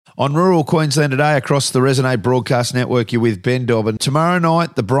On Rural Queensland today, across the Resonate Broadcast Network, you're with Ben Dobbin. Tomorrow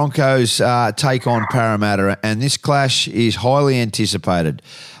night, the Broncos take on Parramatta, and this clash is highly anticipated.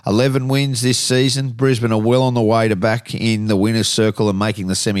 11 wins this season. Brisbane are well on the way to back in the winner's circle and making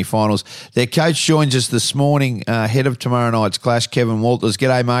the semi-finals. Their coach joins us this morning ahead of tomorrow night's clash, Kevin Walters.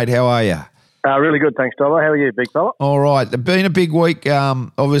 G'day, mate. How are you? Really good, thanks, Dobbo. How are you, big fella? All right. It's been a big week.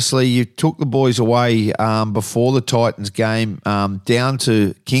 Obviously, you took the boys away before the Titans game down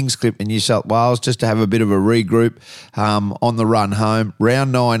to Kingscliff in New South Wales just to have a bit of a regroup on the run home.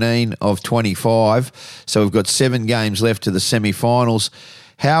 Round 19 of 25. So we've got 7 games left to the semi-finals.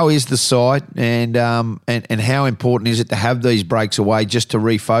 How is the side and how important is it to have these breaks away just to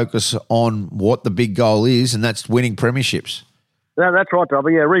refocus on what the big goal is, and that's winning premierships? No, that's right,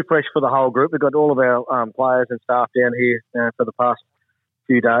 Dobby. Yeah, refresh for the whole group. We've got all of our players and staff down here for the past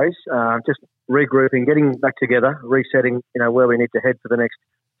few days, just regrouping, getting back together, resetting, where we need to head for the next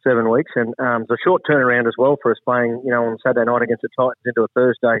 7 weeks. And it's a short turnaround as well for us playing, on Saturday night against the Titans into a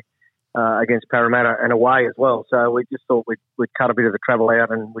Thursday against Parramatta and away as well. So we just thought we'd cut a bit of the travel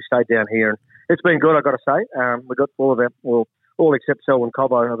out and we stayed down here. And it's been good, I've got to say. We got all except Selwyn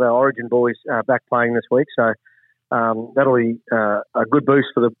Cobbo of our Origin boys back playing this week. So that'll be a good boost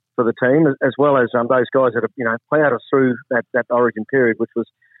for the team, as well as those guys that have ploughed us through that Origin period, which was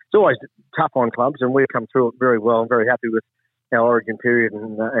it's always tough on clubs, and we've come through it very well. I'm very happy with our Origin period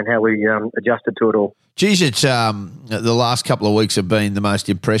and how we adjusted to it all. Geez, it's the last couple of weeks have been the most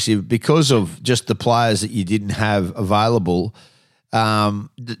impressive because of just the players that you didn't have available.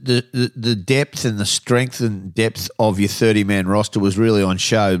 The depth and the strength and depth of your 30-man roster was really on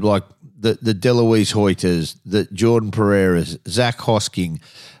show. Like the Deloise Hoyters, the Jordan Pereiras, Zach Hosking,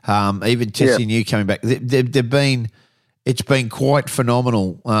 even Tessie New coming back. It's been quite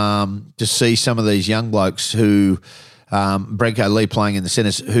phenomenal to see some of these young blokes who Branko Lee playing in the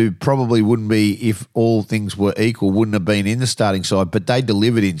centres, who probably wouldn't be, if all things were equal, wouldn't have been in the starting side, but they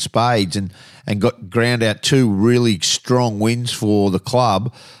delivered in spades and got ground out 2 really strong wins for the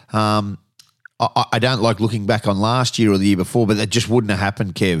club. I don't like looking back on last year or the year before, but that just wouldn't have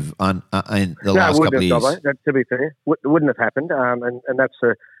happened, Kev, in the last couple of years. To be fair, it wouldn't have happened, and that's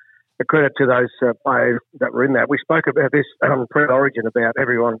a credit to those players that were in that. We spoke about this pre-Origin about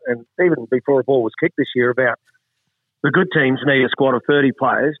everyone, and even before a ball was kicked this year, about the good teams need a squad of 30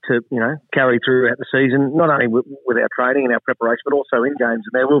 players to, carry throughout the season, not only with our training and our preparation, but also in games.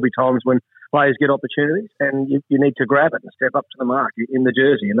 And there will be times when players get opportunities and you need to grab it and step up to the mark in the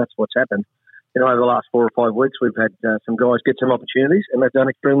jersey, and that's what's happened. Over the last 4 or 5 weeks, we've had some guys get some opportunities, and they've done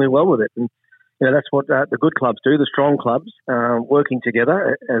extremely well with it. And that's what the good clubs do, the strong clubs, working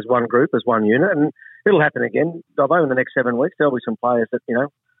together as one group, as one unit. And it'll happen again, Dobbo, in the next 7 weeks. There'll be some players that,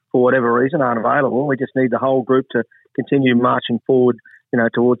 for whatever reason, aren't available. We just need the whole group to continue marching forward,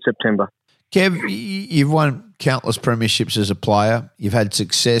 towards September. Kev, you've won countless premierships as a player. You've had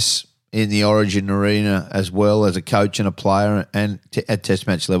success in the Origin arena as well as a coach and a player and at test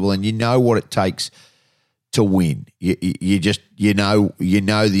match level, and you know what it takes to win. You know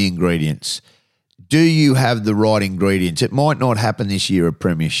the ingredients. Do you have the right ingredients? It might not happen this year, a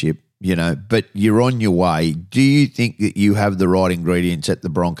premiership, but you're on your way. Do you think that you have the right ingredients at the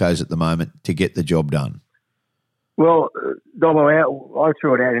Broncos at the moment to get the job done? Well, Domo, I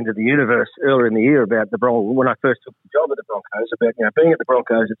threw it out into the universe earlier in the year about the Broncos. When I first took the job at the Broncos, about being at the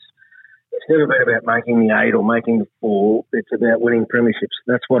Broncos, it's never been about making the 8 or making the 4. It's about winning premierships.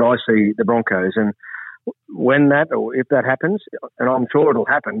 That's what I see the Broncos. And when that, or if that happens, and I'm sure it'll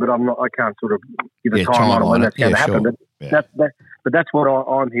happen, but I can't sort of give a timeline on when that's going to happen. Sure. But that's what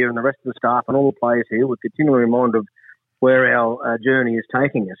I'm here, and the rest of the staff and all the players here. We're continually reminded of where our journey is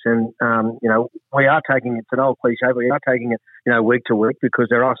taking us. And, we are taking it, it's an old cliche, but we are taking it, week to week, because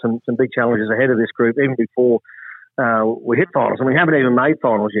there are some big challenges ahead of this group, even before we hit finals. And we haven't even made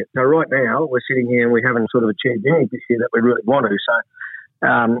finals yet. So right now, we're sitting here and we haven't sort of achieved anything this year that we really want to. So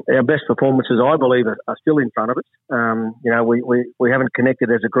our best performances, I believe, are still in front of us. We haven't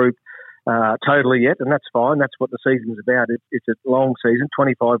connected as a group totally yet, and that's fine. That's what the season's about. It's a long season,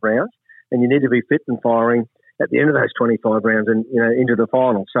 25 rounds, and you need to be fit and firing at the end of those 25 rounds and into the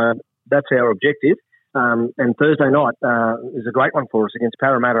final. So that's our objective. And Thursday night is a great one for us against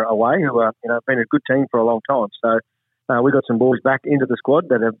Parramatta away, who are been a good team for a long time. So we got some boys back into the squad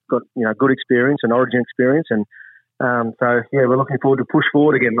that have got good experience and Origin experience, and we're looking forward to push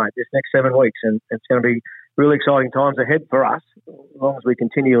forward again, mate, this next 7 weeks, and it's going to be really exciting times ahead for us as long as we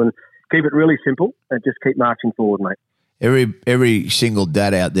continue and keep it really simple and just keep marching forward, mate. Every single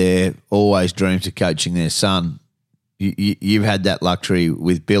dad out there always dreams of coaching their son. You've had that luxury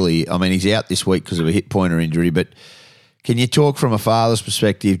with Billy. I mean, he's out this week because of a hip pointer injury, but Can you talk from a father's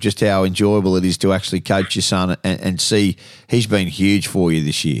perspective just how enjoyable it is to actually coach your son and see he's been huge for you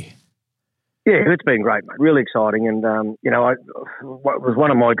this year? Yeah, it's been great, mate. Really exciting. And, it was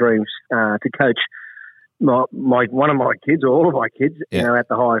one of my dreams to coach one of my kids, or all of my kids, at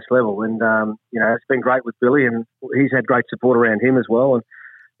the highest level. And, it's been great with Billy, and he's had great support around him as well. And,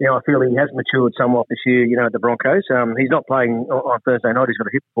 I feel he has matured somewhat this year, at the Broncos. He's not playing on Thursday night. He's got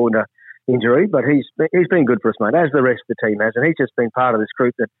a hip pointer injury, but he's been good for us, mate, as the rest of the team has. And he's just been part of this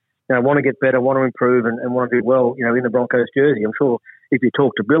group that, want to get better, want to improve, and want to do well, in the Broncos jersey. I'm sure if you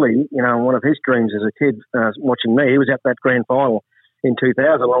talk to Billy, one of his dreams as a kid watching me, he was at that grand final in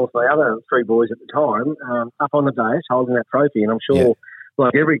 2000, along with the other three boys at the time, up on the dais holding that trophy. And I'm sure,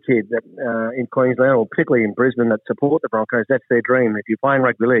 like every kid that in Queensland, or particularly in Brisbane, that support the Broncos, that's their dream. If you're playing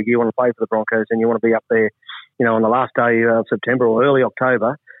rugby league, you want to play for the Broncos and you want to be up there, on the last day of September or early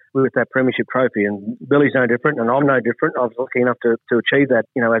October with that premiership trophy. And Billy's no different, and I'm no different. I was lucky enough to achieve that,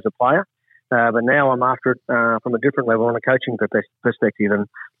 as a player. But now I'm after it from a different level on a coaching perspective. And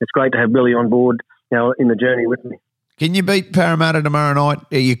it's great to have Billy on board, in the journey with me. Can you beat Parramatta tomorrow night?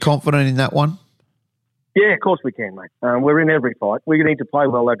 Are you confident in that one? Yeah, of course we can, mate. We're in every fight. We need to play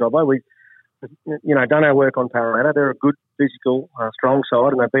well, though, Dobbo. We've, done our work on Parramatta. They're a good, physical, strong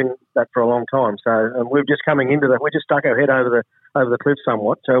side, and they've been that for a long time. So, and we're just coming into that. We're just stuck our head over the cliff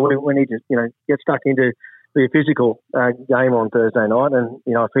somewhat. So we need to, get stuck into the physical game on Thursday night.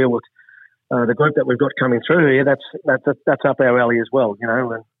 And I feel with the group that we've got coming through here, that's up our alley as well.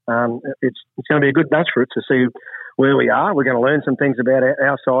 And it's going to be a good match for us to see where we are. We're going to learn some things about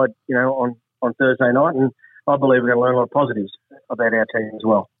our side, on Thursday night, and I believe we're going to learn a lot of positives about our team as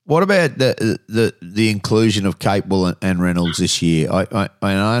well. What about the inclusion of Capewell and Reynolds this year? I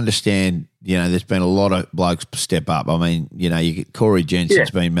understand, there's been a lot of blokes step up. I mean, you get Corey Jensen's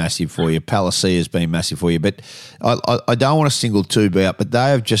been massive for you. Palasia's been massive for you. But I don't want to single two out, but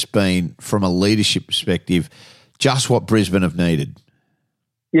they have just been, from a leadership perspective, just what Brisbane have needed.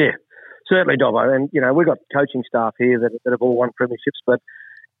 Yeah, certainly, Dobbo. And, we've got coaching staff here that have all won premierships, but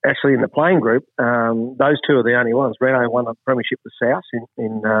actually in the playing group, those two are the only ones. Reno won a premiership with South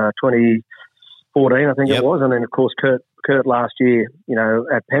in 2014, I think it was. And then, of course, Kurt last year,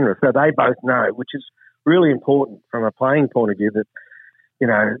 at Penrith. So they both know, which is really important from a playing point of view, that,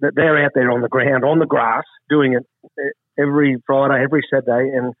 that they're out there on the ground, on the grass, doing it every Friday, every Saturday,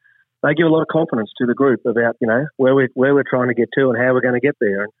 and they give a lot of confidence to the group about, where we're trying to get to and how we're going to get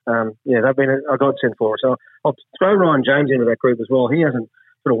there. And, they've been a godsend for us. So I'll throw Ryan James into that group as well. He hasn't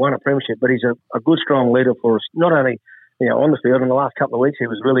sort of won a premiership, but he's a good, strong leader for us, not only, on the field. In the last couple of weeks, he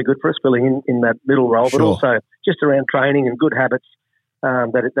was really good for us, filling in that middle role, but also just around training and good habits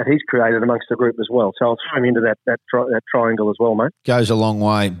that he's created amongst the group as well. So I'll throw him into that triangle as well, mate. Goes a long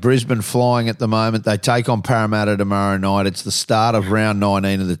way. Brisbane flying at the moment. They take on Parramatta tomorrow night. It's the start of round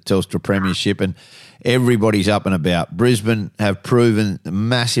 19 of the Telstra Premiership, and everybody's up and about. Brisbane have proven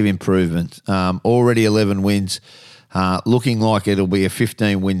massive improvement. Already 11 wins. Looking like it'll be a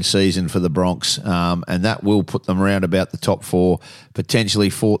 15-win season for the Bronx, and that will put them around about the top four, potentially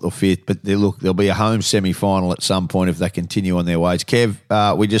fourth or fifth. But there'll be a home semi-final at some point if they continue on their ways.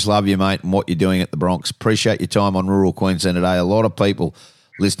 Kev, we just love you, mate, and what you're doing at the Bronx. Appreciate your time on Rural Queensland today. A lot of people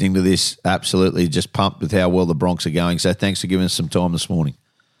listening to this absolutely just pumped with how well the Bronx are going. So thanks for giving us some time this morning.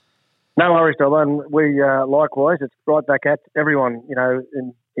 No worries, Dobbo. And we likewise. It's right back at everyone,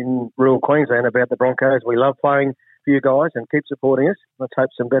 in rural Queensland about the Broncos. We love playing for you guys, and keep supporting us. Let's hope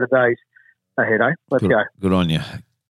some better days ahead, eh? Let's go. Good on you.